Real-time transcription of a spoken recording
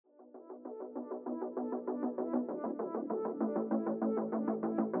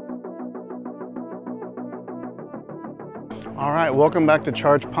All right, welcome back to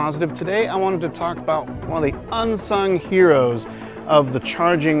Charge Positive. Today I wanted to talk about one of the unsung heroes of the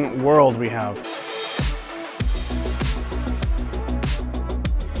charging world we have.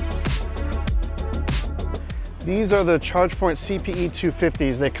 These are the ChargePoint CPE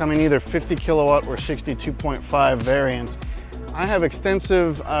 250s. They come in either 50 kilowatt or 62.5 variants. I have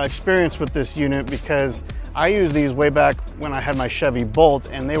extensive experience with this unit because I used these way back when I had my Chevy Bolt,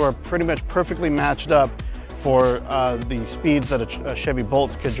 and they were pretty much perfectly matched up for the speeds that a Chevy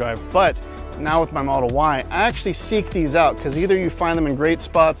Bolt could drive. But now with my Model Y, I actually seek these out because either you find them in great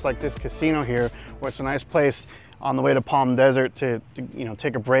spots like this casino here, where it's a nice place on the way to Palm Desert to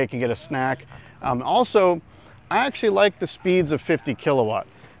take a break and get a snack. Also, I actually like the speeds of 50 kilowatt.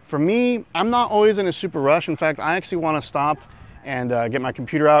 For me, I'm not always in a super rush. In fact, I actually want to stop and get my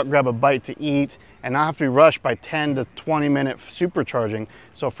computer out, grab a bite to eat, and not have to be rushed by 10 to 20 minute supercharging.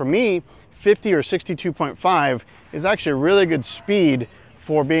 So for me, 50 or 62.5 is actually a really good speed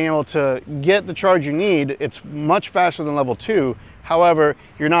for being able to get the charge you need. It's much faster than level 2. However,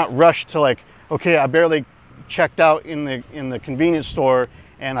 you're not rushed to like, okay, I barely checked out in the convenience store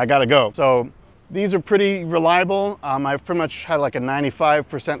and I gotta go. So these are pretty reliable. I've pretty much had like a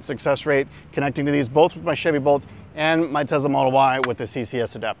 95% success rate connecting to these, both with my Chevy Bolt and my Tesla Model Y with the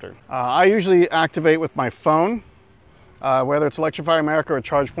CCS adapter. I usually activate with my phone. Whether it's Electrify America or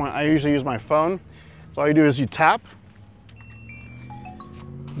ChargePoint, I usually use my phone. So all you do is you tap,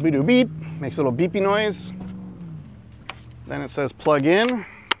 beep beep, makes a little beepy noise. Then it says plug in.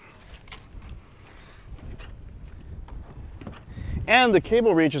 And the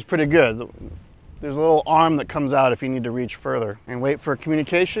cable reach is pretty good. There's a little arm that comes out if you need to reach further. And wait for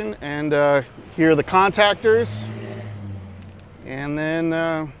communication, and here are the contactors. And then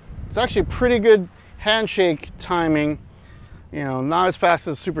it's actually pretty good handshake timing. You know, not as fast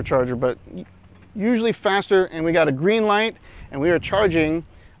as a supercharger, but usually faster. And we got a green light, and we are charging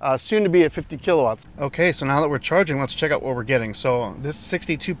soon to be at 50 kilowatts. Okay, so now that we're charging, let's check out what we're getting. So this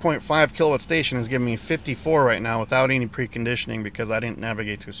 62.5 kilowatt station is giving me 54 right now without any preconditioning because I didn't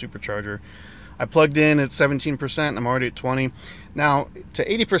navigate to a supercharger. I plugged in at 17%, I'm already at 20. Now to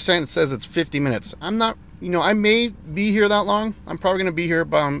 80% it says it's 50 minutes. I'm not, I may be here that long. I'm probably gonna be here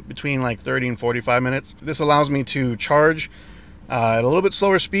between like 30 and 45 minutes. This allows me to charge at a little bit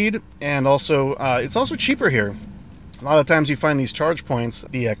slower speed, and also it's also cheaper here. A lot of times you find these charge points,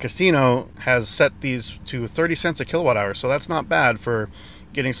 the casino has set these to 30 cents a kilowatt hour, so that's not bad for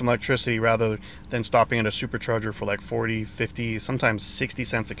getting some electricity rather than stopping at a supercharger for like 40, 50, sometimes 60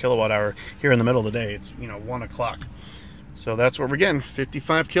 cents a kilowatt hour here in the middle of the day. It's 1 o'clock. So that's what we're getting,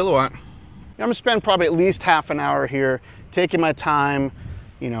 55 kilowatt. I'm gonna spend probably at least half an hour here, taking my time,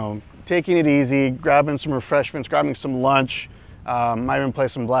 taking it easy, grabbing some refreshments, grabbing some lunch, might even play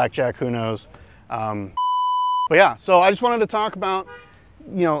some blackjack, who knows. But yeah, so I just wanted to talk about,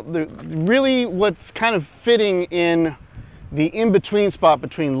 really what's kind of fitting in the in-between spot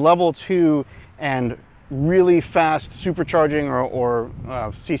between level 2 and really fast supercharging or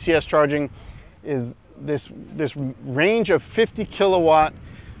CCS charging is this range of 50 kilowatt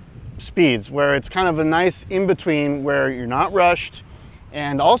speeds, where it's kind of a nice in-between where you're not rushed,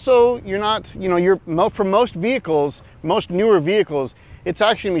 and also you're not, for most vehicles, most newer vehicles, it's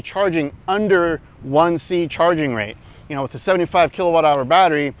actually gonna be charging under 1C charging rate. With the 75 kilowatt hour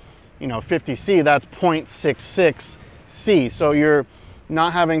battery, 50C, that's 0.66 C. So you're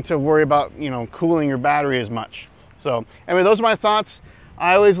not having to worry about, cooling your battery as much. So anyway, those are my thoughts.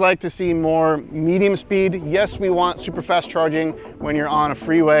 I always like to see more medium speed. Yes, we want super fast charging when you're on a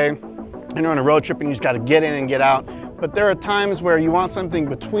freeway and you're on a road trip and you just got to get in and get out. But there are times where you want something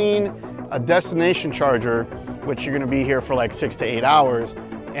between a destination charger, which you're going to be here for like 6 to 8 hours,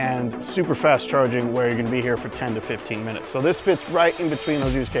 and super fast charging where you're going to be here for 10 to 15 minutes. So this fits right in between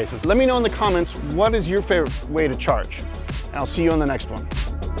those use cases. Let me know in the comments, what is your favorite way to charge? And I'll see you on the next one.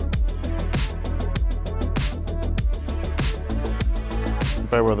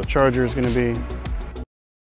 Right where the charger is going to be.